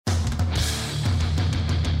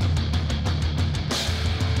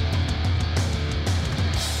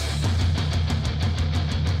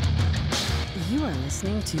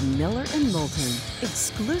listening to Miller and Moulton,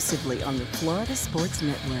 exclusively on the Florida Sports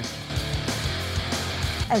Network.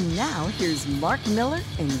 And now, here's Mark Miller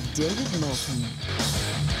and David Moulton.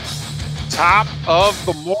 Top of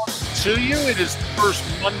the morning to you. It is the first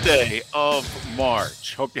Monday of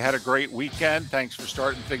March. Hope you had a great weekend. Thanks for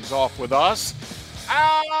starting things off with us.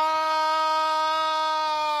 How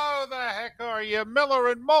the heck are you? Miller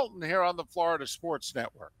and Moulton here on the Florida Sports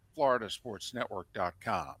Network,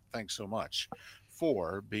 floridasportsnetwork.com. Thanks so much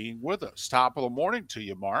for being with us. Top of the morning to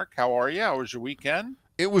you, Mark. How are you? How was your weekend?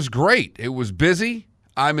 It was great. It was busy.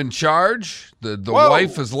 I'm in charge. The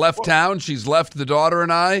wife has left town. She's left the daughter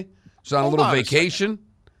and I. She's on a little vacation.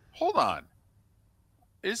 Hold on.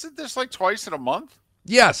 Isn't this like twice in a month?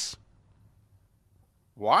 Yes.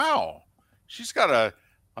 Wow. She's got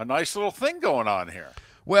a nice little thing going on here.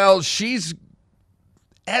 Well, she's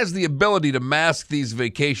has the ability to mask these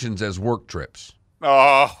vacations as work trips.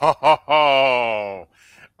 Oh,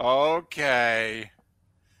 okay.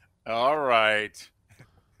 All right.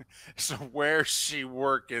 So where's she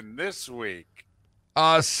working this week?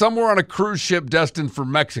 Somewhere on a cruise ship destined for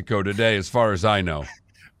Mexico today, as far as I know.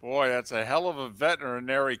 Boy, that's a hell of a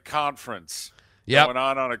veterinary conference going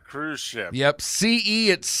on a cruise ship. Yep,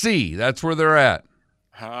 CE at sea. That's where they're at.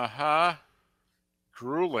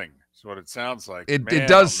 Grueling is what it sounds like. It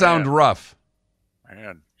does sound rough.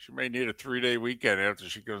 Man, she may need a 3-day weekend after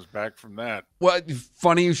she goes back from that. Well,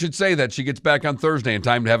 funny you should say that. She gets back on Thursday in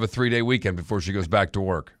time to have a 3-day weekend before she goes back to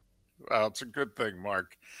work. Well, it's a good thing,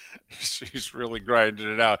 Mark. She's really grinding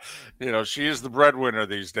it out. You know, she is the breadwinner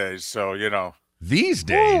these days, so, you know. These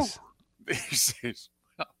days? These days.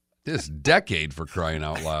 This decade, for crying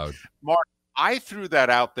out loud. Mark, I threw that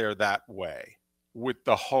out there that way with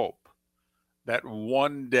the hope that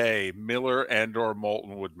one day Miller and or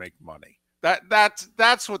Moulton would make money.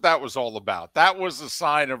 That's what that was all about. That was a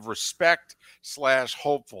sign of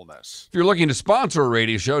respect/hopefulness. If you're looking to sponsor a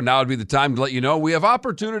radio show, now would be the time to let you know we have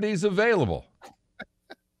opportunities available.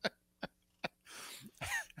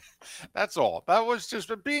 That's all. That was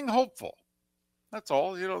just being hopeful. That's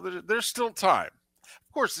all. You know, there's still time.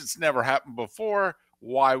 Of course, it's never happened before.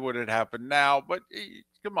 Why would it happen now? But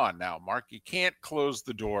come on now, Mark. You can't close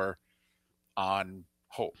the door on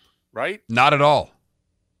hope, right? Not at all.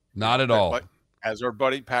 Not at all. But as our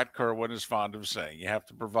buddy Pat Kerwin is fond of saying, you have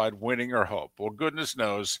to provide winning or hope. Well, goodness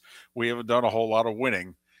knows we haven't done a whole lot of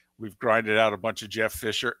winning. We've grinded out a bunch of Jeff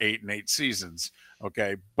Fisher 8-8 seasons.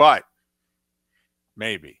 Okay. But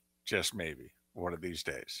maybe, just maybe, one of these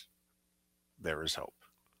days, there is hope.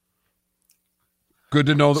 Good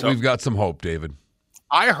to know that we've got some hope, David.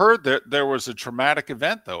 I heard that there was a traumatic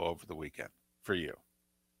event, though, over the weekend for you.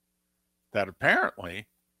 That apparently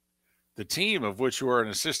the team of which you were an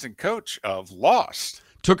assistant coach of lost.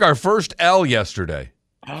 Took our first L yesterday.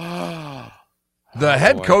 The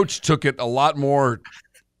head coach took it with a lot more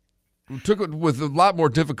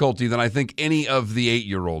difficulty than I think any of the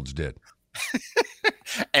 8-year-olds did.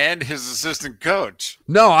 And his assistant coach.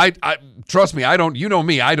 No, I trust me, I don't, you know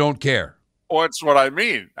me, I don't care. Well, that's what I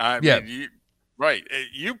mean. Right.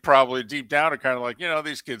 You probably deep down are kind of like, you know,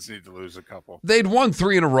 these kids need to lose a couple. They'd won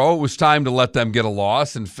 3 in a row. It was time to let them get a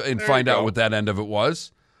loss and find out what that end of it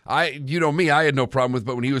was. You know me, I had no problem with,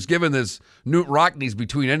 but when he was given this Newt Rockneys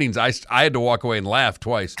between innings, I had to walk away and laugh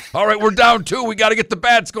twice. All right, we're down 2. We got to get the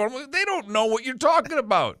bats going. They don't know what you're talking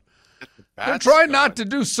about. They're trying not to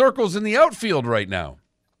do circles in the outfield right now.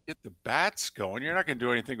 Get the bats going. You're not going to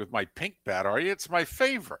do anything with my pink bat, are you? It's my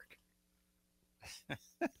favorite.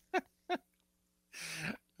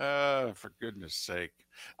 For goodness sake.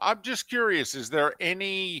 I'm just curious, is there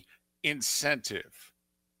any incentive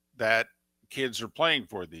that kids are playing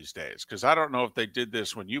for these days? Because I don't know if they did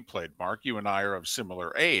this when you played, Mark. You and I are of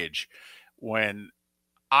similar age. When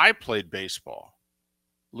I played baseball,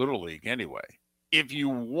 Little League anyway, if you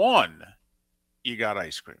won, you got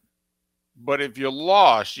ice cream. But if you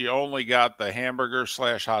lost, you only got the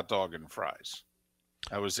hamburger/hot dog and fries.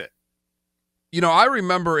 That was it. You know, I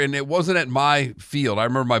remember, and it wasn't at my field. I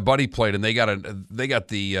remember my buddy played, and they got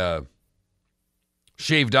the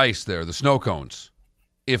shaved ice there, the snow cones,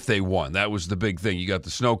 if they won. That was the big thing. You got the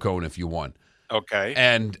snow cone if you won. Okay.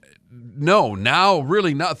 And no, now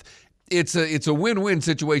really not. It's a win-win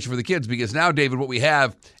situation for the kids because now, David, what we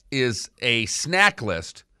have is a snack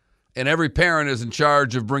list, and every parent is in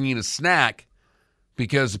charge of bringing a snack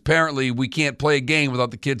because apparently we can't play a game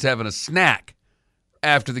without the kids having a snack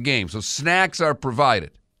after the game. So snacks are provided.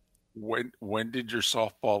 When did your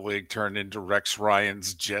softball league turn into Rex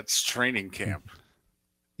Ryan's Jets training camp?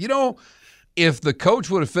 You know, if the coach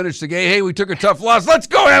would have finished the game, hey, we took a tough loss, let's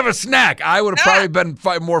go have a snack, I would have probably been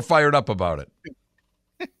more fired up about it.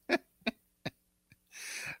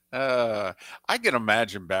 I can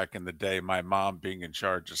imagine back in the day my mom being in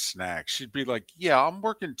charge of snacks. She'd be like, "Yeah, I'm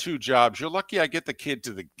working 2 jobs. You're lucky I get the kid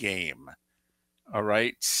to the game. All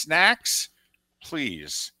right, snacks,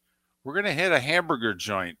 please. We're gonna hit a hamburger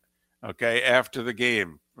joint, okay, after the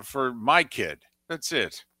game for my kid. That's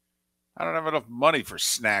it. I don't have enough money for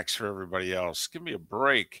snacks for everybody else. Give me a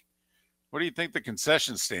break. What do you think the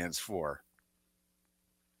concession stands for?"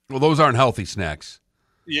 Well, those aren't healthy snacks.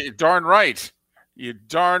 You darn right. You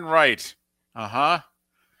darn right. Uh-huh.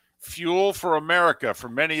 Fuel for America for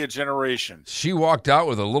many a generation. She walked out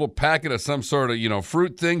with a little packet of some sort of,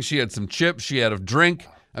 fruit thing. She had some chips. She had a drink.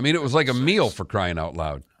 I mean, it was like a meal, for crying out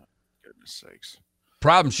loud. Goodness sakes.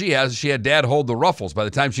 Problem she has is she had Dad hold the Ruffles. By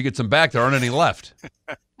the time she gets them back, there aren't any left.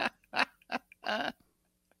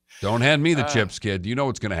 Don't hand me the chips, kid. You know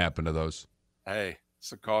what's going to happen to those. Hey, it's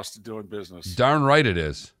the cost of doing business. Darn right it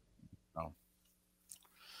is.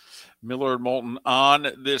 Miller and Moulton on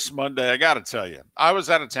this Monday. I got to tell you, I was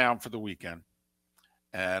out of town for the weekend,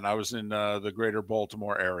 and I was in the greater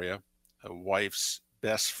Baltimore area. A wife's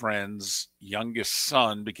best friend's youngest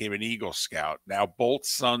son became an Eagle Scout. Now both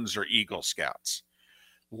sons are Eagle Scouts.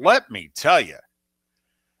 Let me tell you,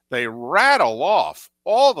 they rattle off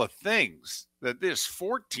all the things that this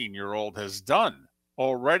 14-year-old has done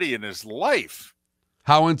already in his life.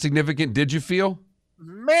 How insignificant did you feel?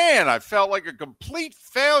 Man, I felt like a complete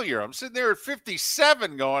failure. I'm sitting there at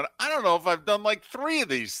 57 going, I don't know if I've done like 3 of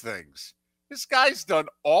these things. This guy's done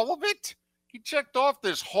all of it? He checked off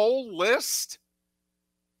this whole list?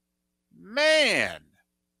 Man.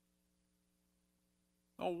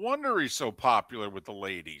 No wonder he's so popular with the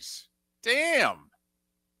ladies. Damn.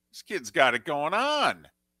 This kid's got it going on.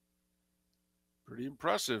 Pretty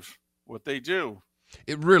impressive what they do.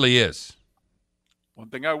 It really is. One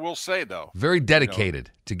thing I will say, though. Very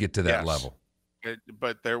dedicated to get to that level.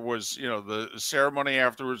 But there was, the ceremony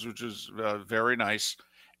afterwards, which was very nice.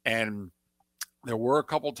 And there were a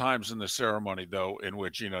couple times in the ceremony, though, in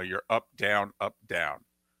which, you're up, down, up, down.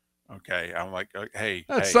 Okay. I'm like, hey.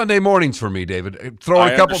 That's Sunday mornings for me, David. Throw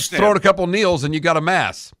in a couple kneels and you got a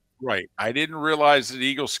mass. Right. I didn't realize that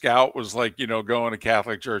Eagle Scout was like, going to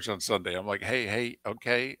Catholic church on Sunday. I'm like, hey,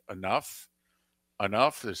 okay, enough.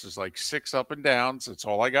 This is like 6 up and downs. That's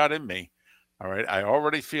all I got in me. All right. I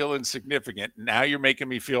already feel insignificant. Now you're making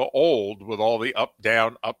me feel old with all the up,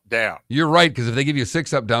 down, up, down. You're right, because if they give you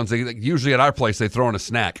 6 up, downs, usually at our place, they throw in a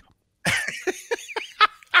snack.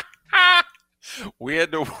 We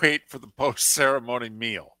had to wait for the post-ceremony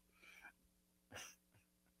meal.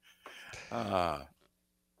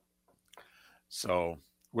 So,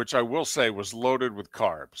 which I will say was loaded with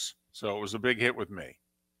carbs. So it was a big hit with me.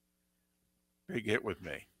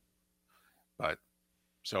 But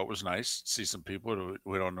so it was nice to see some people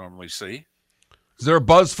we don't normally see. Is there a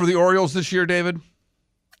buzz for the Orioles this year, David?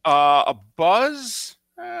 A buzz?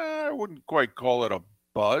 I wouldn't quite call it a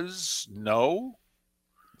buzz. No.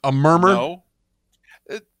 A murmur? No.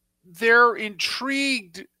 They're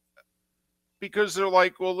intrigued because they're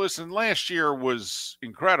like, well, listen, last year was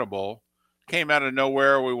incredible. Came out of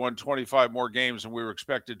nowhere. We won 25 more games than we were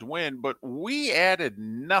expected to win, but we added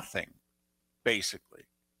nothing, basically,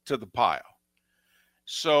 to the pile.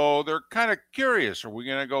 So they're kind of curious. Are we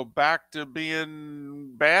going to go back to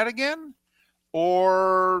being bad again?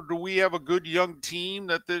 Or do we have a good young team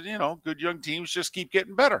that, good young teams just keep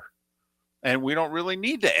getting better? And we don't really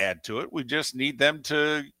need to add to it. We just need them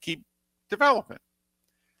to keep developing.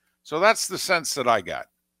 So that's the sense that I got.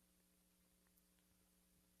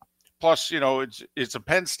 Plus, it's a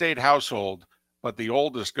Penn State household, but the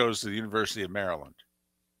oldest goes to the University of Maryland.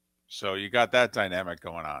 So you got that dynamic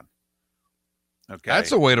going on. Okay.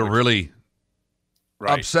 That's a way to really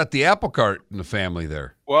upset the apple cart in the family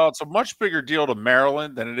there. Well, it's a much bigger deal to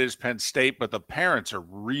Maryland than it is Penn State, but the parents are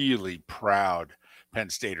really proud Penn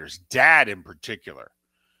Staters, Dad in particular.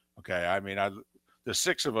 Okay. I mean, the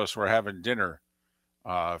 6 of us were having dinner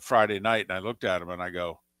Friday night, and I looked at him and I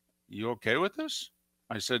go, "You okay with this?"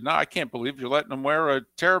 I said, "No, I can't believe you're letting them wear a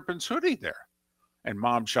Terrapins hoodie there." And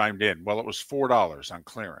Mom chimed in, "Well, it was $4 on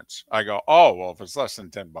clearance." I go, "Oh, well, if it's less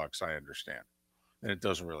than $10, I understand. Then it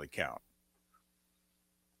doesn't really count."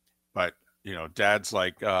 But, Dad's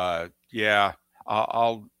like, yeah,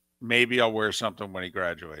 I'll wear something when he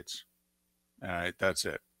graduates. All right, that's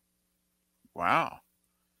it. Wow.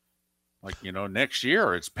 Like, next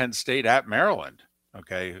year it's Penn State at Maryland.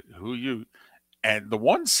 Okay, and the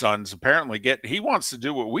one son's apparently he wants to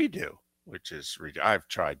do what we do, which is, I've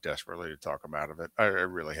tried desperately to talk him out of it. I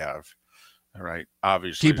really have. All right,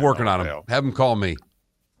 obviously. Keep working on him. Have him call me.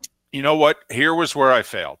 You know what? Here was where I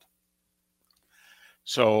failed.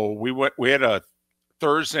 So we had a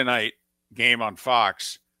Thursday night game on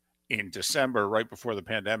Fox, in December, right before the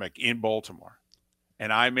pandemic, in Baltimore.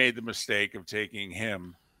 And I made the mistake of taking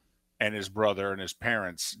him and his brother and his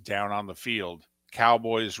parents down on the field,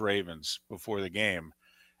 Cowboys, Ravens, before the game.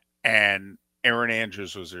 And Aaron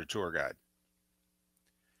Andrews was their tour guide.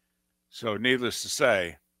 So needless to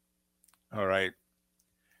say, all right,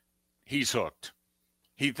 he's hooked.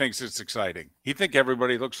 He thinks it's exciting. He think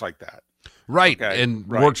everybody looks like that. Right, Okay, and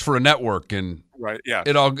right. works for a network, and Right, yeah.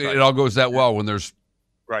 it all goes that well when there's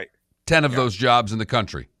Right. 10 of those jobs in the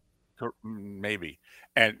country. Maybe.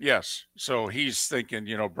 And yes, so he's thinking,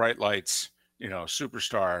 bright lights,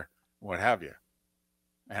 superstar, what have you.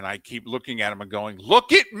 And I keep looking at him and going,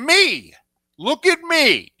 look at me. Look at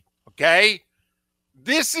me. Okay?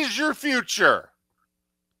 This is your future.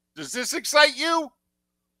 Does this excite you?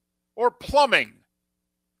 Or plumbing?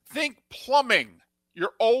 Think plumbing.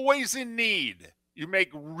 You're always in need. You make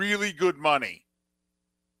really good money.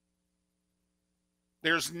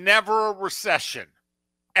 There's never a recession.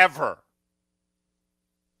 Ever.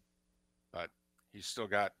 But he's still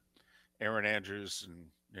got Aaron Andrews and,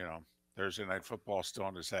 Thursday Night Football still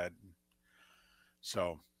in his head.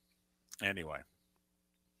 So, anyway.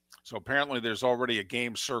 So, apparently there's already a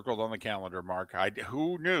game circled on the calendar, Mark.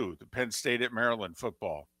 Who knew the Penn State at Maryland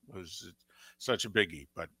football was such a biggie?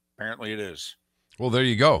 But apparently it is. Well, there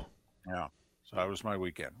you go. Yeah. So, that was my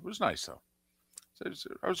weekend. It was nice, though.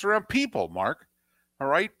 I was around people, Mark. All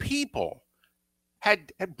right? People.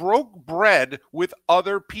 Had broke bread with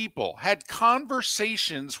other people, had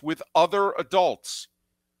conversations with other adults.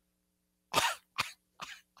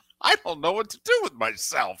 I don't know what to do with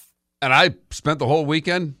myself. And I spent the whole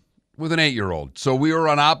weekend with an 8-year-old. So we were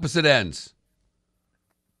on opposite ends.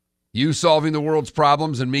 You solving the world's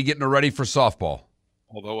problems and me getting her ready for softball.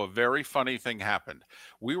 Although a very funny thing happened.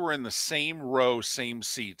 We were in the same row, same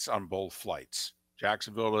seats on both flights.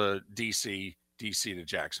 Jacksonville to D.C., D.C. to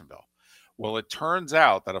Jacksonville. Well, it turns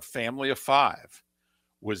out that a family of 5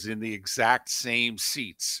 was in the exact same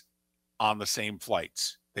seats on the same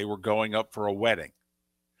flights. They were going up for a wedding.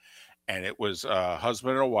 And it was a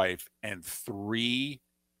husband and a wife and 3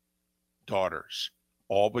 daughters,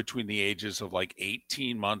 all between the ages of like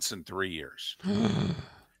 18 months and 3 years.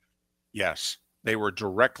 Yes, they were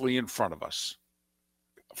directly in front of us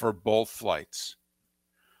for both flights.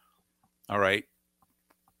 All right.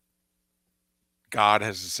 God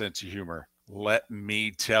has a sense of humor. Let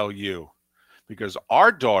me tell you, because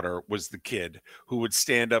our daughter was the kid who would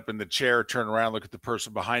stand up in the chair, turn around, look at the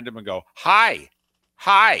person behind him and go, hi,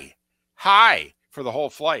 hi, hi, for the whole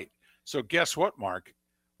flight. So guess what, Mark?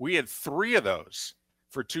 We had 3 of those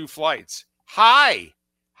for 2 flights. Hi,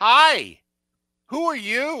 hi, who are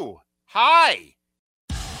you? Hi.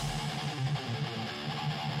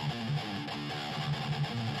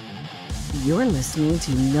 You're listening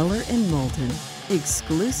to Miller and Moulton,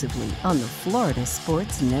 exclusively on the Florida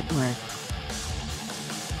Sports Network.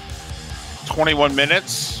 21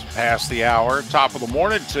 minutes past the hour. Top of the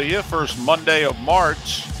morning to you. First Monday of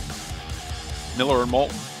March. Miller and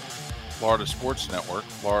Moulton, Florida Sports Network,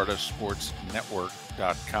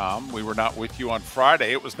 floridasportsnetwork.com. We were not with you on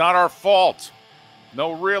Friday. It was not our fault.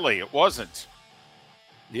 No, really, it wasn't.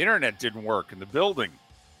 The internet didn't work in the building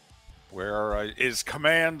where is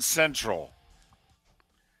Command Central.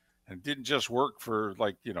 And it didn't just work for,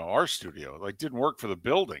 our studio. It didn't work for the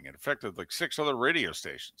building. It affected, 6 other radio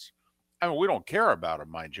stations. I mean, we don't care about them,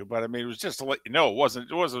 mind you. But, it was just to let you know it wasn't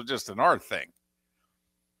just an our thing.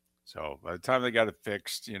 So, by the time they got it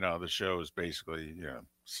fixed, the show is basically,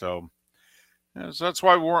 So that's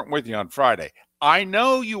why we weren't with you on Friday. I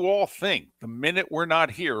know you all think the minute we're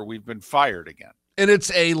not here, we've been fired again. And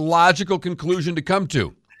it's a logical conclusion to come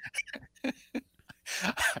to.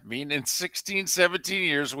 I mean, in 16, 17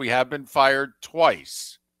 years, we have been fired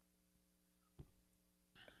twice.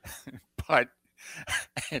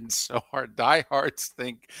 And so our diehards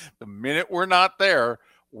think the minute we're not there,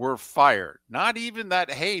 we're fired. Not even that,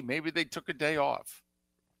 hey, maybe they took a day off.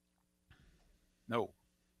 No,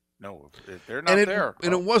 they're not there.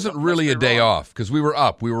 And it wasn't really a day off because we were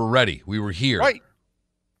up. We were ready. We were here.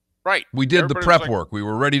 Right. We did the prep work. We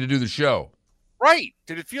were ready to do the show. Right.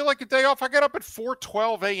 Did it feel like a day off? I got up at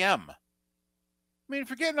 4:12 a.m. I mean, if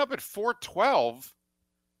you're getting up at 4:12,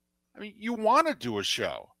 you want to do a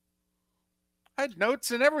show. I had notes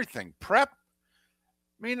and everything. Prep.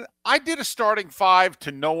 I did a starting 5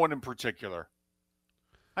 to no one in particular.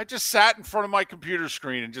 I just sat in front of my computer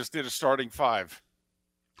screen and just did a starting 5.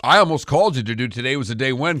 I almost called you to do today was a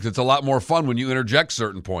day when because it's a lot more fun when you interject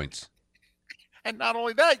certain points. And not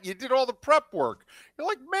only that, you did all the prep work. You're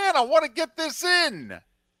like, man, I want to get this in.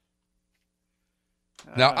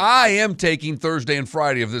 Now, I am taking Thursday and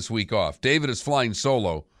Friday of this week off. David is flying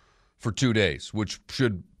solo for 2 days, which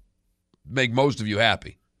should make most of you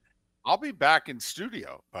happy. I'll be back in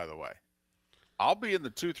studio, by the way. I'll be in the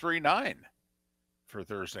 239 for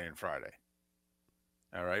Thursday and Friday.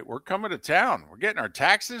 All right, we're coming to town. We're getting our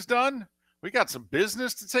taxes done. We got some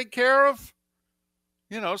business to take care of.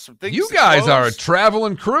 Some things. You guys are a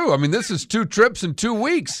traveling crew. I mean, this is 2 trips in 2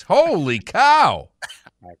 weeks. Holy cow.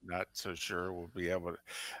 I'm not so sure we'll be able to,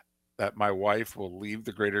 that my wife will leave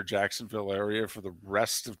the greater Jacksonville area for the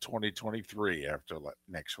rest of 2023 after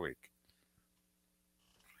next week.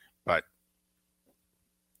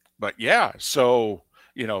 But yeah, so,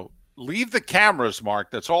 leave the cameras,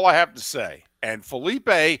 Mark. That's all I have to say. And Felipe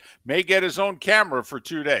may get his own camera for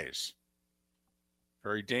 2 days.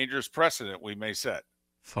 Very dangerous precedent we may set.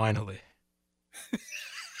 Finally.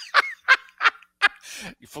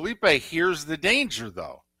 Felipe hears the danger,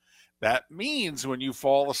 though. That means when you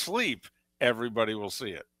fall asleep, everybody will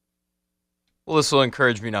see it. Well, this will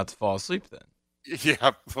encourage me not to fall asleep then. Yeah,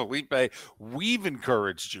 Felipe, we've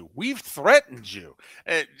encouraged you. We've threatened you.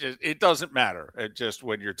 It doesn't matter. It just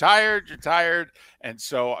when you're tired, you're tired. And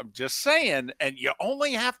so I'm just saying, and you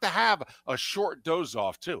only have to have a short doze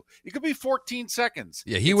off, too. It could be 14 seconds.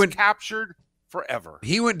 Yeah, it's captured forever.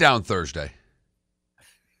 He went down Thursday.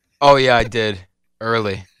 Oh, yeah, I did.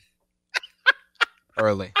 Early.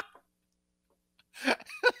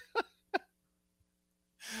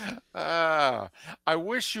 I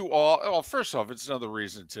wish you all, well, first off, it's another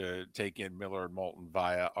reason to take in Miller and Moulton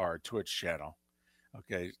via our Twitch channel.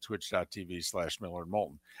 Okay, twitch.tv/Miller and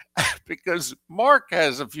Moulton. Because Mark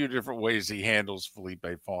has a few different ways he handles Felipe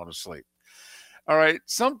falling asleep. All right,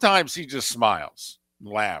 sometimes he just smiles,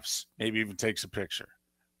 laughs, maybe even takes a picture.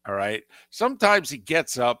 All right, sometimes he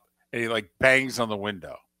gets up and he bangs on the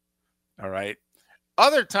window. All right,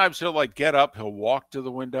 other times he'll get up, he'll walk to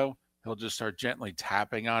the window. He'll just start gently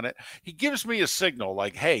tapping on it. He gives me a signal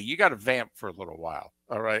hey, you got to vamp for a little while.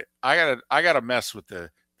 All right. I gotta mess with the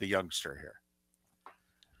youngster here.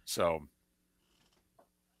 So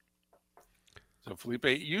Felipe,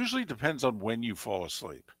 it usually depends on when you fall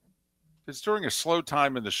asleep. If it's during a slow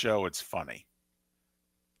time in the show, it's funny.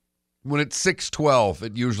 When it's 6:12,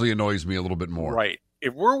 it usually annoys me a little bit more. Right.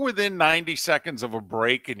 If we're within 90 seconds of a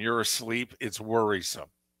break and you're asleep, it's worrisome.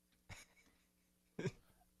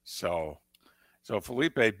 So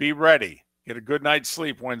Felipe, be ready. Get a good night's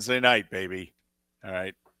sleep Wednesday night, baby. All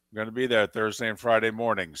right. I'm going to be there Thursday and Friday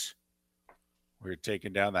mornings. We're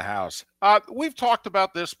taking down the house. We've talked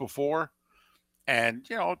about this before, and,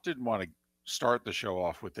 didn't want to start the show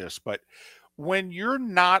off with this, but when you're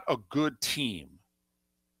not a good team,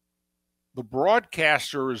 the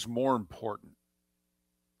broadcaster is more important.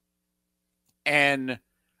 And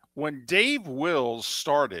when Dave Wills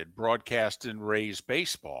started broadcasting Rays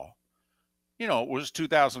baseball, it was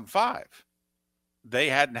 2005. They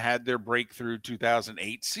hadn't had their breakthrough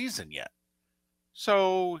 2008 season yet.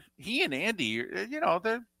 So he and Andy,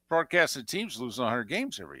 they're broadcasting teams losing 100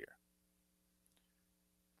 games every year.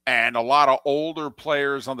 And a lot of older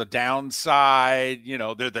players on the downside,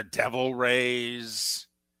 they're the Devil Rays.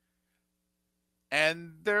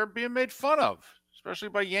 And they're being made fun of, especially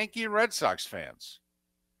by Yankee and Red Sox fans.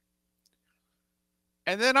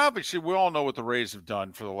 And then obviously we all know what the Rays have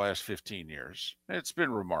done for the last 15 years. It's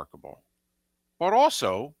been remarkable. But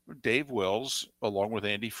also Dave Wills, along with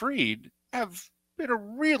Andy Freed, have been a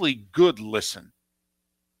really good listen.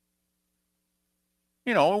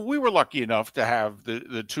 We were lucky enough to have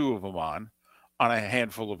the two of them on a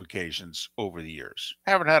handful of occasions over the years.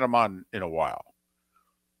 Haven't had them on in a while.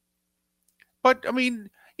 But,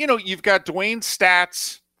 you've got Dwayne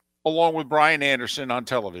Stats along with Brian Anderson on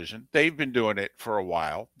television. They've been doing it for a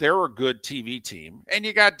while. They're a good TV team. And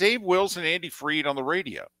you got Dave Wills and Andy Freed on the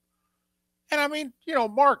radio. And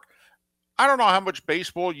Mark, I don't know how much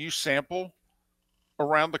baseball you sample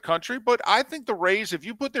around the country, but I think the Rays, if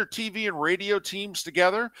you put their TV and radio teams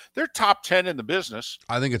together, they're top 10 in the business.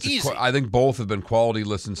 I think it's easy. I think both have been quality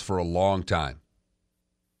listens for a long time.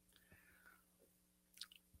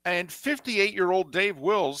 And 58-year-old Dave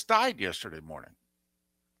Wills died yesterday morning.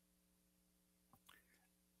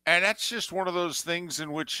 And that's just one of those things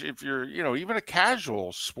in which if you're, even a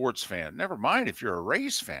casual sports fan, never mind if you're a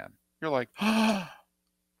Rays fan, you're like, oh,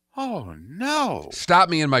 no. Stop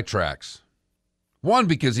me in my tracks. One,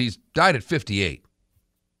 because he's died at 58.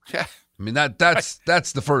 Yeah. I mean, that's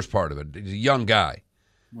the first part of it. He's a young guy.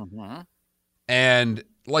 Mm-hmm. And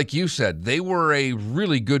like you said, they were a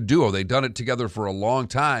really good duo. They'd done it together for a long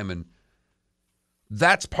time, and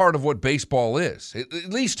that's part of what baseball is, at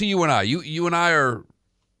least to you and I. You and I are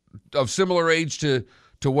of similar age to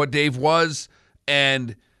what Dave was,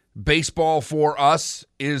 and baseball for us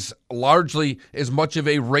is largely as much of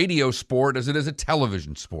a radio sport as it is a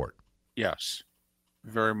television sport. Yes,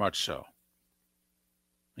 very much so.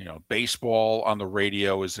 You know, baseball on the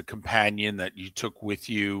radio is a companion that you took with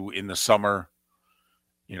you in the summer.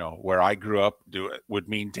 You know, where I grew up, it would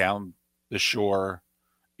mean down the shore.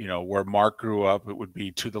 You know, where Mark grew up, it would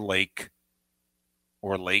be to the lake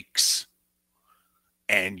or lakes.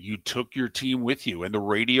 And you took your team with you. And the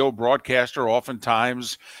radio broadcaster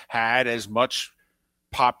oftentimes had as much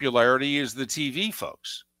popularity as the TV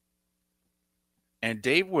folks. And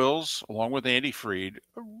Dave Wills, along with Andy Freed,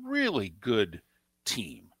 a really good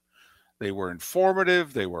team. They were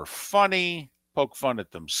informative. They were funny, poke fun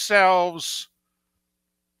at themselves,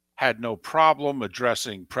 had no problem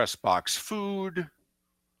addressing press box food,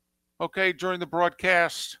 okay, during the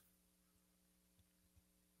broadcast.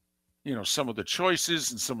 You know, some of the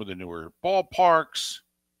choices and some of the newer ballparks.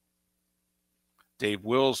 Dave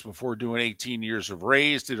Wills, before doing 18 years of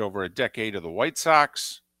Rays, did over a decade of the White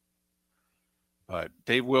Sox. But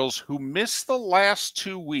Dave Wills, who missed the last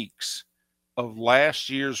 2 weeks of last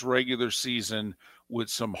year's regular season with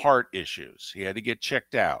some heart issues. He had to get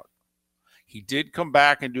checked out. He did come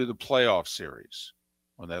back and do the playoff series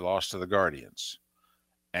when they lost to the Guardians.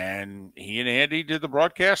 And he and Andy did the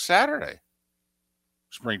broadcast Saturday,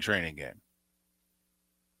 spring training game.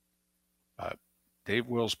 Dave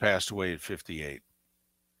Wills passed away at 58.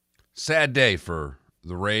 Sad day for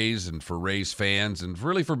the Rays and for Rays fans and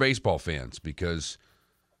really for baseball fans, because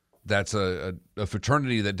that's a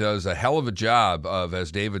fraternity that does a hell of a job of,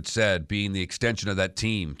 as David said, being the extension of that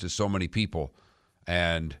team to so many people.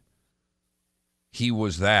 And he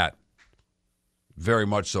was that, very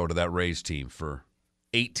much so, to that Rays team for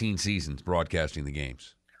 18 seasons broadcasting the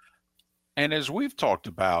games. And as we've talked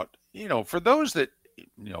about, you know, for those that,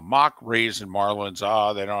 you know, mock Rays and Marlins,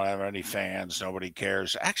 they don't have any fans, nobody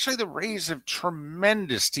cares. Actually, the Rays have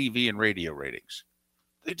tremendous TV and radio ratings.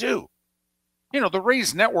 They do. You know, the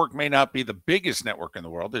Rays network may not be the biggest network in the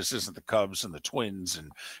world. This isn't the Cubs and the Twins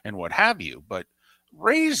and what have you, but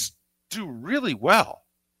Rays do really well,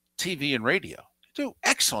 TV and radio. They do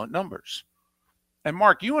excellent numbers. And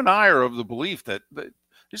Mark, you and I are of the belief that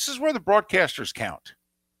this is where the broadcasters count.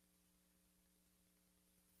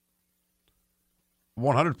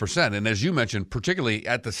 100%. And as you mentioned, particularly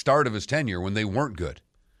at the start of his tenure when they weren't good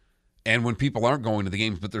and when people aren't going to the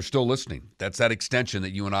games, but they're still listening. That's that extension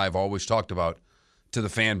that you and I have always talked about to the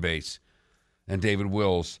fan base. And David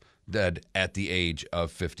Wills dead at the age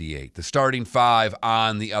of 58. The starting five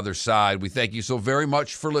on the other side. We thank you so very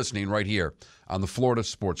much for listening right here on the Florida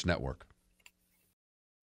Sports Network.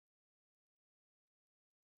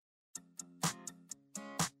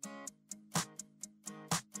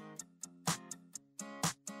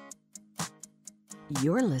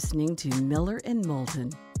 You're listening to Miller and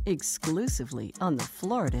Moulton, exclusively on the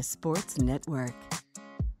Florida Sports Network.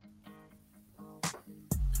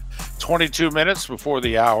 22 minutes before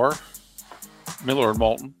the hour. Miller and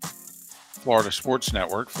Moulton, Florida Sports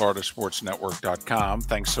Network, floridasportsnetwork.com.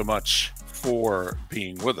 Thanks so much for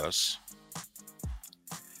being with us.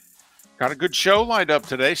 Got a good show lined up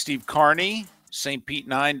today. Steve Carney,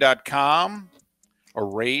 stpete9.com. A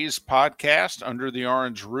Rays podcast, Under the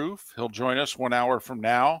Orange Roof. He'll join us 1 hour from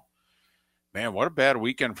now. Man, what a bad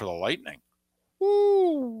weekend for the Lightning.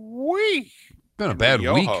 Woo-wee. Been a bad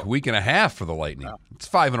week and a half for the Lightning. Yeah. It's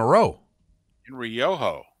 5 in a row. Henry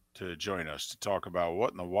Yoho to join us to talk about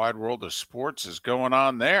what in the wide world of sports is going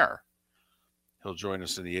on there. He'll join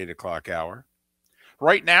us in the 8 o'clock hour.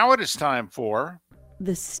 Right now it is time for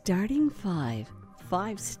The Starting Five.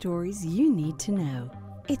 5 stories you need to know.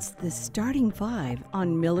 It's the Starting Five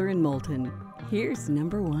on Miller and Moulton. Here's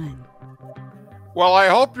number 1. Well, I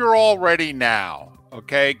hope you're all ready now,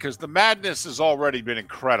 okay? Because the madness has already been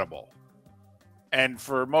incredible. And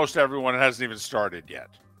for most everyone, it hasn't even started yet.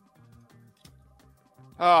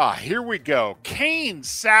 Here we go. Canes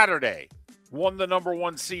Saturday won the number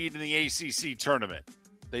 1 seed in the ACC tournament.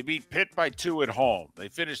 They beat Pitt by 2 at home. They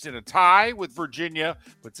finished in a tie with Virginia,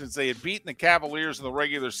 but since they had beaten the Cavaliers in the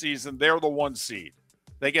regular season, they're the 1 seed.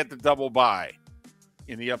 They get the double bye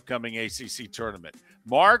in the upcoming ACC tournament.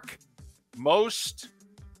 Mark, most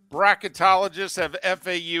bracketologists have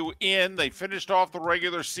FAU in. They finished off the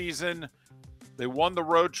regular season. They won the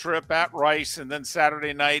road trip at Rice, and then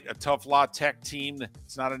Saturday night, a tough La Tech team.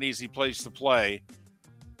 It's not an easy place to play.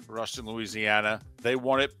 Ruston, Louisiana. They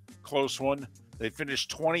won it, close one. They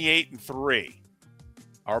finished 28-3.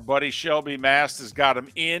 Our buddy Shelby Mast has got them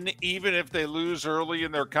in, even if they lose early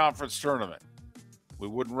in their conference tournament. We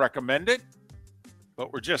wouldn't recommend it,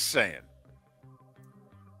 but we're just saying.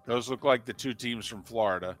 Those look like the 2 teams from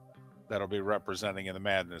Florida that'll be representing in the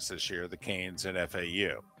Madness this year, the Canes and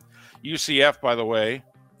FAU. UCF, by the way,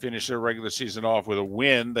 finished their regular season off with a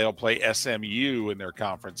win. They'll play SMU in their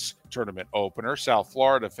conference tournament opener. South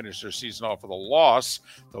Florida finished their season off with a loss.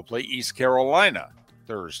 They'll play East Carolina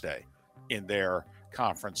Thursday in their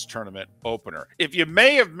conference tournament opener. If you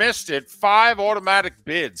may have missed it, 5 automatic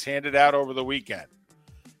bids handed out over the weekend.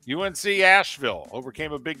 UNC Asheville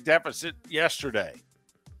overcame a big deficit yesterday.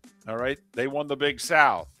 All right, they won the Big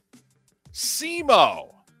South.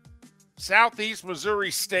 SEMO, Southeast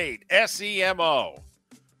Missouri State, SEMO.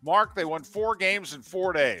 Mark, they won 4 games in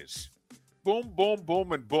 4 days. Boom, boom,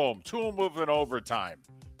 boom, and boom. 2 moving overtime.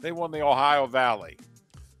 They won the Ohio Valley.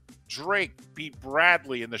 Drake beat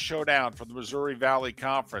Bradley in the showdown for the Missouri Valley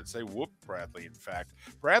Conference. They whooped Bradley, in fact.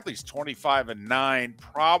 Bradley's 25-9,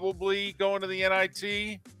 probably going to the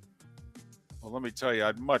NIT. Well, let me tell you,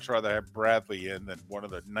 I'd much rather have Bradley in than one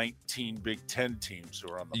of the 19 Big Ten teams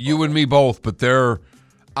who are on the You bubble. and me both, but they're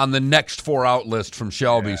on the next 4 out list from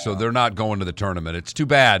Shelby, so they're not going to the tournament. It's too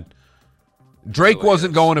bad. Drake really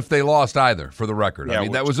wasn't is. going if they lost either, for the record. Yeah, I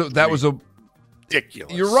mean, that which was a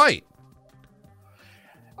ridiculous. You're right.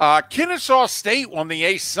 Kennesaw State won the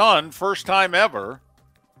A-Sun, first time ever.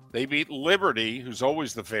 They beat Liberty, who's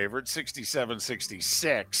always the favorite,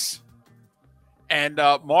 67-66. And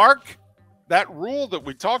Mark, that rule that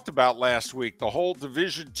we talked about last week, the whole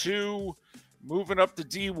Division II moving up to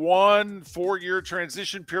D1, 4-year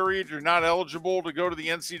transition period, you're not eligible to go to the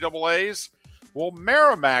NCAAs. Well,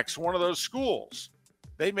 Merrimack's one of those schools.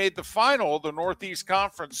 They made the final of the Northeast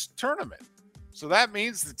Conference tournament. So that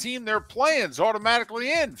means the team they're playing is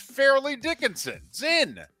automatically in. Fairleigh Dickinson's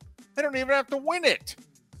in. They don't even have to win it.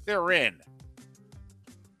 They're in.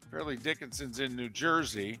 Fairleigh Dickinson's in New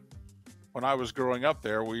Jersey. When I was growing up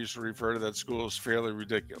there, we used to refer to that school as Fairly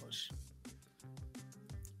Ridiculous.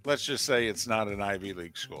 Let's just say it's not an Ivy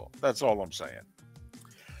League school. That's all I'm saying.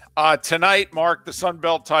 Tonight marked the Sun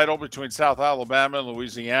Belt title between South Alabama and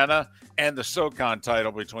Louisiana and the SoCon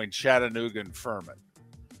title between Chattanooga and Furman.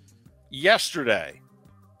 Yesterday,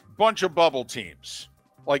 bunch of bubble teams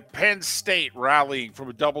like Penn State rallying from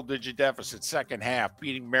a double-digit deficit second half,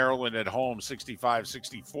 beating Maryland at home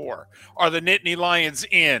 65-64. Are the Nittany Lions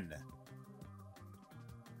in?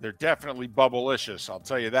 They're definitely bubble-licious, I'll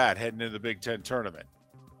tell you that, heading into the Big Ten tournament.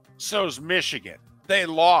 So's Michigan. They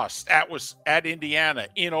lost at Indiana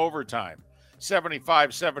in overtime,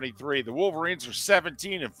 75-73. The Wolverines are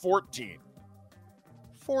 17-14.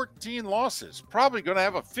 14 losses. Probably going to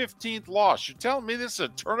have a 15th loss. You're telling me this is a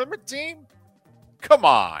tournament team? Come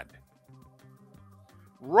on.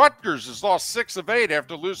 Rutgers has lost 6 of 8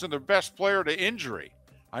 after losing their best player to injury.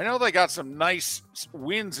 I know they got some nice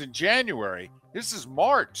wins in January. This is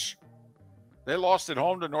March. They lost at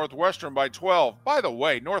home to Northwestern by 12. By the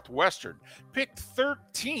way, Northwestern picked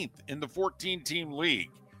 13th in the 14-team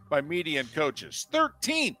league by media and coaches.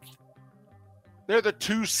 13th. They're the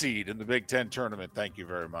 2 seed in the Big Ten tournament. Thank you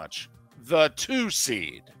very much. The 2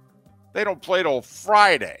 seed. They don't play till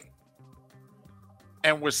Friday.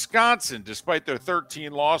 And Wisconsin, despite their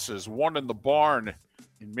 13 losses, won in the barn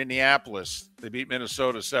in Minneapolis. They beat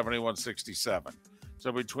Minnesota 71-67.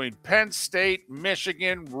 So between Penn State,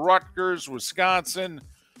 Michigan, Rutgers, Wisconsin,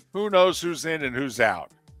 who knows who's in and who's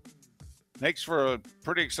out. Makes for a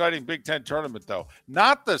pretty exciting Big Ten tournament, though.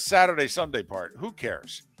 Not the Saturday, Sunday part. Who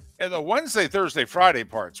cares? And the Wednesday, Thursday, Friday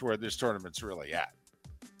part's where this tournament's really at.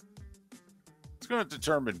 It's going to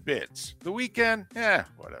determine bids. The weekend,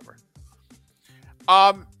 whatever.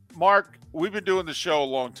 Mark, we've been doing the show a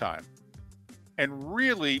long time. And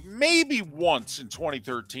really, maybe once in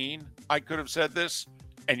 2013, I could have said this,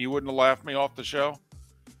 and you wouldn't have laughed me off the show.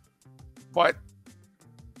 But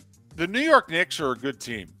the New York Knicks are a good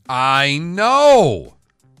team. I know.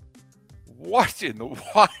 What in the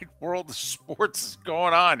wide world of sports is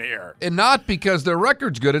going on here? And not because their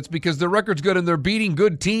record's good. It's because their record's good and they're beating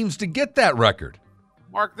good teams to get that record.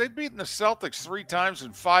 Mark, they've beaten the Celtics 3 times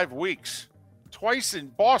in 5 weeks. Twice in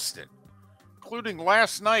Boston, including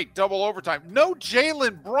last night, double overtime. No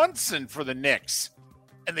Jalen Brunson for the Knicks.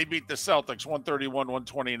 And they beat the Celtics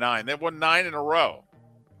 131-129. They've won 9 in a row.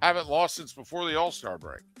 Haven't lost since before the All-Star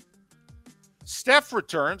break. Steph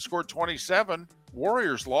returned, scored 27.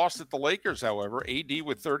 Warriors lost at the Lakers, however. AD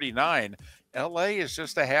with 39. LA is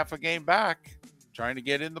just a half a game back, trying to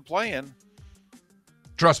get in the play-in.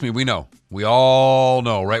 Trust me, we know. We all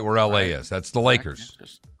know right where LA is. That's the Lakers.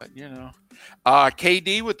 Just,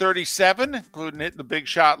 KD with 37, including hitting the big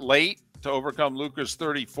shot late to overcome Luka's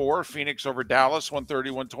 34. Phoenix over Dallas,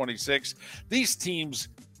 130-126. These teams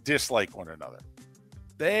dislike one another.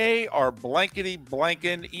 They are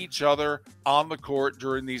blankety-blanking each other on the court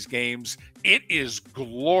during these games. It is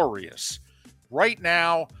glorious. Right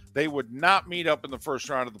now, they would not meet up in the first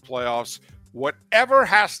round of the playoffs. Whatever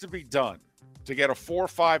has to be done to get a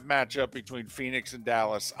 4-5 matchup between Phoenix and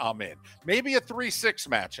Dallas, I'm in. Maybe a 3-6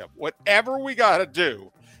 matchup. Whatever we got to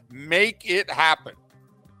do, make it happen.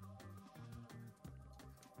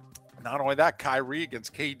 Not only that, Kyrie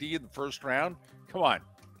against KD in the first round. Come on,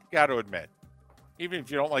 got to admit. Even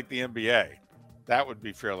if you don't like the NBA, that would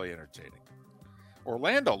be fairly entertaining.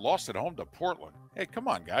 Orlando lost at home to Portland. Hey, come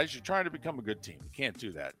on, guys. You're trying to become a good team. You can't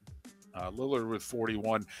do that. Lillard with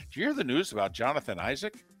 41. Did you hear the news about Jonathan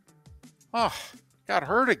Isaac? Oh, got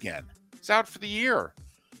hurt again. He's out for the year.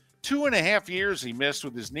 2.5 years he missed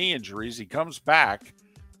with his knee injuries. He comes back,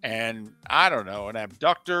 and I don't know, an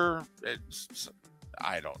abductor.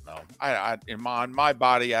 I don't know. On my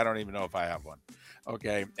body, I don't even know if I have one.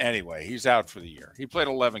 Okay. Anyway, he's out for the year. He played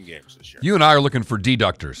 11 games this year. You and I are looking for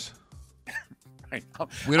deductors.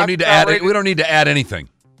 We don't need to add anything.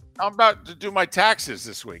 I'm about to do my taxes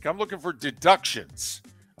this week. I'm looking for deductions.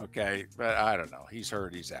 Okay, but I don't know. He's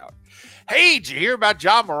hurt. He's out. Hey, did you hear about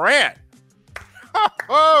Ja Morant?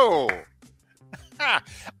 Oh,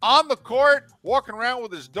 on the court, walking around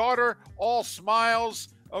with his daughter, all smiles.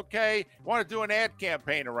 Okay, want to do an ad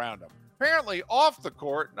campaign around him. Apparently, off the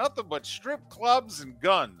court, nothing but strip clubs and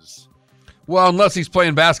guns. Well, unless he's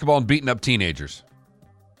playing basketball and beating up teenagers.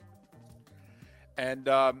 And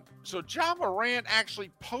so Ja Morant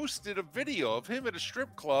actually posted a video of him at a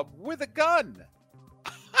strip club with a gun.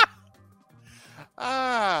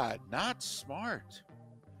 Not smart.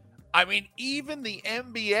 I mean, even the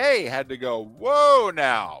NBA had to go, whoa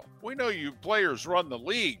now. We know you players run the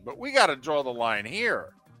league, but we got to draw the line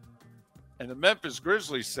here. And the Memphis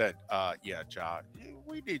Grizzlies said, yeah, Ja,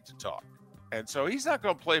 we need to talk. And so he's not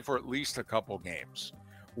going to play for at least a couple games.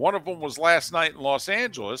 One of them was last night in Los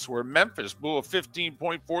Angeles, where Memphis blew a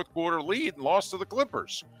 15-point fourth-quarter lead and lost to the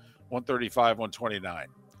Clippers, 135-129.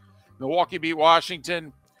 Milwaukee beat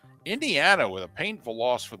Washington. Indiana with a painful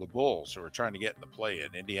loss for the Bulls, who are trying to get in the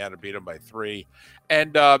play-in. Indiana beat them by 3.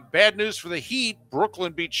 And bad news for the Heat.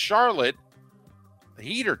 Brooklyn beat Charlotte. The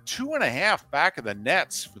Heat are 2.5 back of the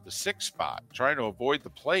Nets for the 6th spot, trying to avoid the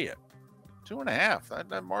play-in. 2.5.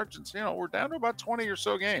 That margin's, we're down to about 20 or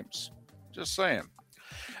so games. Just saying.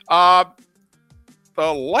 The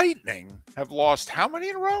Lightning have lost how many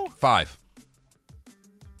in a row? 5.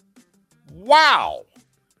 Wow.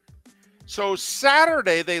 So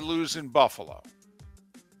Saturday they lose in Buffalo.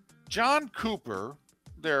 John Cooper,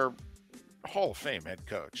 their Hall of Fame head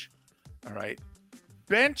coach, all right,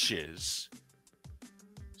 benches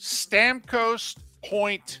Stamkos,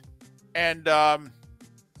 Point, and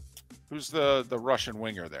who's the Russian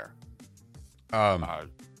winger there?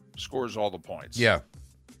 Scores all the points. Yeah.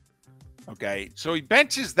 Okay, so he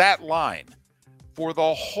benches that line for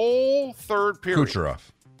the whole third period. Kucherov.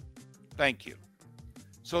 Thank you.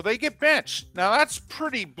 So they get benched. Now, that's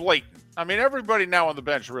pretty blatant. I mean, everybody now on the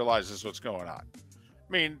bench realizes what's going on.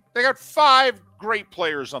 I mean, they got 5 great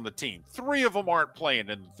players on the team. 3 of them aren't playing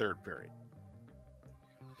in the third period.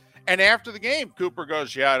 And after the game, Cooper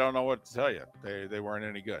goes, yeah, I don't know what to tell you. They weren't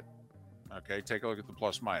any good. Okay, take a look at the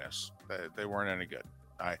plus minus. They weren't any good.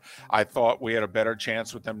 I thought we had a better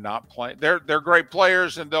chance with them not playing. They're great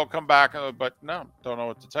players, and they'll come back, but no, don't know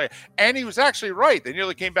what to tell you. And he was actually right. They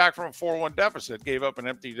nearly came back from a 4-1 deficit, gave up an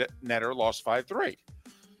empty netter, lost 5-3.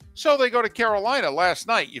 So they go to Carolina last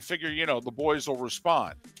night. You figure, the boys will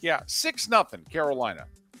respond. Yeah, 6-0 Carolina.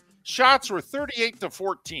 Shots were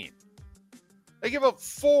 38-14. They give up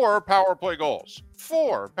 4 power play goals.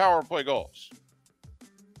 4 power play goals.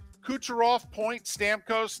 Kucherov, Point,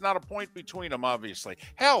 Stamkos, not a point between them, obviously.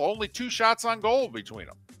 Hell, only 2 shots on goal between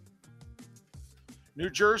them.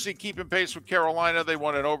 New Jersey keeping pace with Carolina. They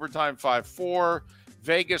won in overtime 5-4.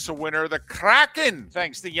 Vegas a winner. The Kraken,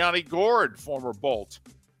 thanks to Yanni Gourde, former Bolt,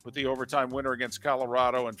 with the overtime winner against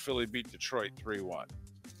Colorado, and Philly beat Detroit 3-1.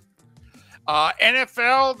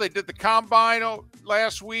 NFL, they did the combine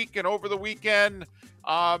last week and over the weekend.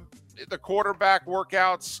 The quarterback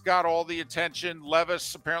workouts got all the attention.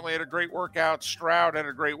 Levis apparently had a great workout. Stroud had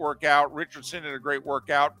a great workout. Richardson had a great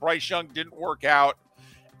workout. Bryce Young didn't work out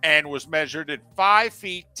and was measured at 5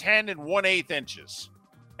 feet, 10 1/8 inches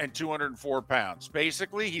and 204 pounds.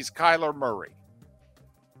 Basically, he's Kyler Murray.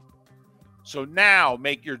 So now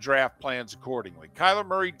make your draft plans accordingly. Kyler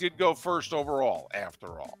Murray did go first overall,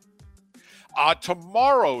 after all.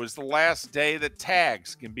 Tomorrow is the last day that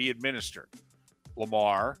tags can be administered.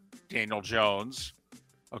 Lamar, Daniel Jones.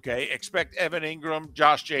 Okay, expect Evan Ingram,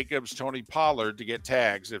 Josh Jacobs, Tony Pollard to get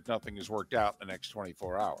tags if nothing is worked out in the next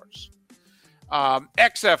 24 hours.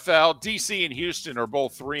 XFL, DC and Houston are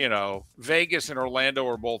both 3-0. Vegas and Orlando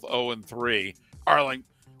are both 0-3.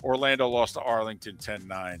 Orlando lost to Arlington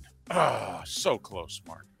 10-9. Oh, so close,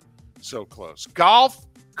 Mark. So close. Golf,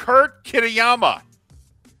 Kurt Kitayama.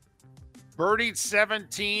 Birdied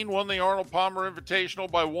 17, won the Arnold Palmer Invitational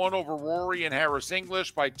by 1 over Rory and Harris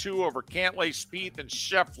English, by 2 over Cantlay, Spieth, and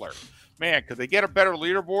Scheffler. Man, could they get a better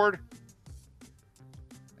leaderboard?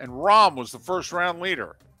 And Rahm was the first-round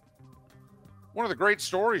leader. One of the great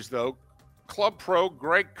stories, though, Club Pro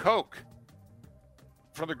Greg Koch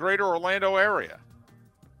from the greater Orlando area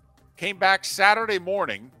came back Saturday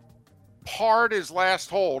morning, parred his last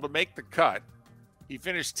hole to make the cut. He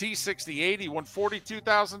finished T68. He won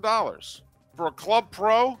 $42,000. For a Club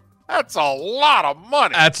Pro, that's a lot of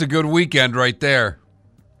money. That's a good weekend right there.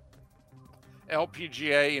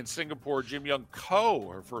 LPGA in Singapore, Jim Young Ko,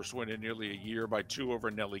 her first win in nearly a year by 2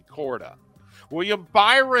 over Nelly Korda. William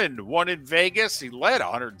Byron won in Vegas. He led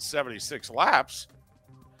 176 laps.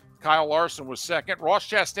 Kyle Larson was second. Ross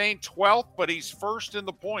Chastain 12th, but he's first in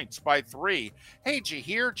the points by 3. Hey, did you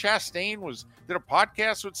hear Chastain did a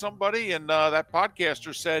podcast with somebody, and that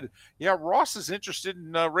podcaster said, yeah, Ross is interested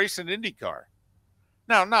in racing IndyCar.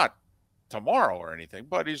 Now, not tomorrow or anything,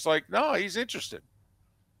 but he's like, no, he's interested.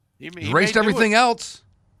 He raced everything else.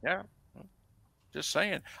 Yeah, just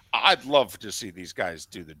saying. I'd love to see these guys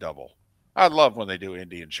do the double. I love when they do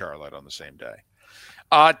Indy and Charlotte on the same day.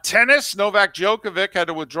 Tennis, Novak Djokovic had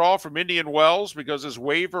to withdraw from Indian Wells because his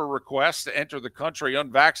waiver request to enter the country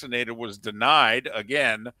unvaccinated was denied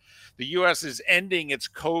again. The U.S. is ending its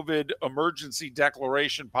COVID emergency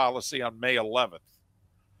declaration policy on May 11th.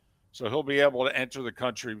 So he'll be able to enter the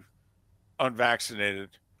country unvaccinated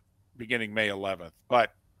beginning May 11th.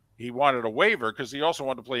 But he wanted a waiver because he also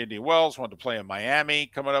wanted to play Indian Wells, wanted to play in Miami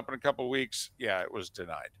coming up in a couple of weeks. Yeah, it was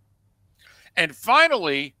denied. And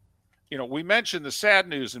finally, we mentioned the sad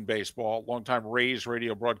news in baseball. Longtime Rays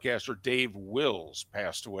radio broadcaster Dave Wills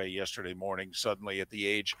passed away yesterday morning, suddenly at the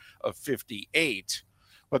age of 58.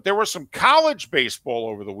 But there was some college baseball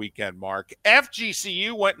over the weekend, Mark.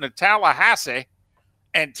 FGCU went into Tallahassee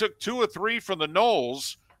and took 2 or 3 from the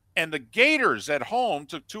Noles, and the Gators at home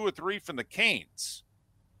took 2 or 3 from the Canes.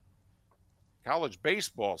 College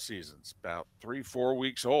baseball season's about 3-4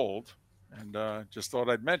 weeks old, and just thought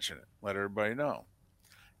I'd mention it, let everybody know.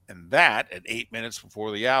 And that, at 8 minutes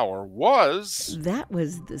before the hour, was... That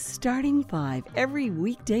was the Starting Five every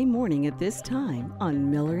weekday morning at this time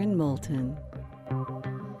on Miller and Moulton.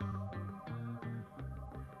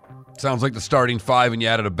 Sounds like the Starting Five and you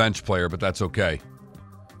added a bench player, but that's okay.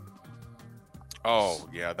 Oh,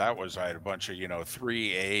 yeah, I had a bunch of,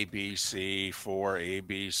 3 A, B, C, 4 A,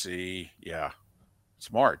 B, C. Yeah,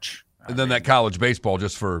 it's March. And then that college baseball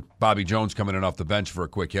just for Bobby Jones coming in off the bench for a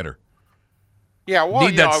quick hitter. Yeah, well,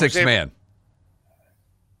 need that sixth man.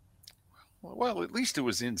 Well, at least it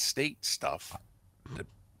was in-state stuff.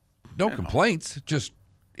 No complaints. Just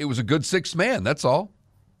it was a good sixth man. That's all.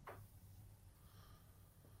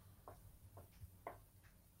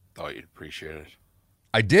 Thought you'd appreciate it.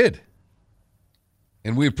 I did.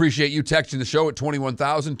 And we appreciate you texting the show at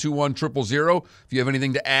 21,000-21,000. If you have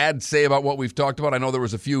anything to add, say about what we've talked about. I know there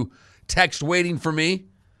was a few texts waiting for me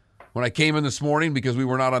when I came in this morning because we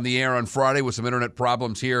were not on the air on Friday with some internet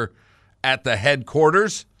problems here at the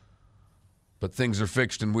headquarters. But things are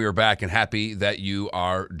fixed and we are back and happy that you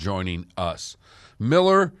are joining us.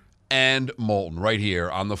 Miller and Moulton right here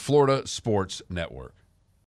on the Florida Sports Network.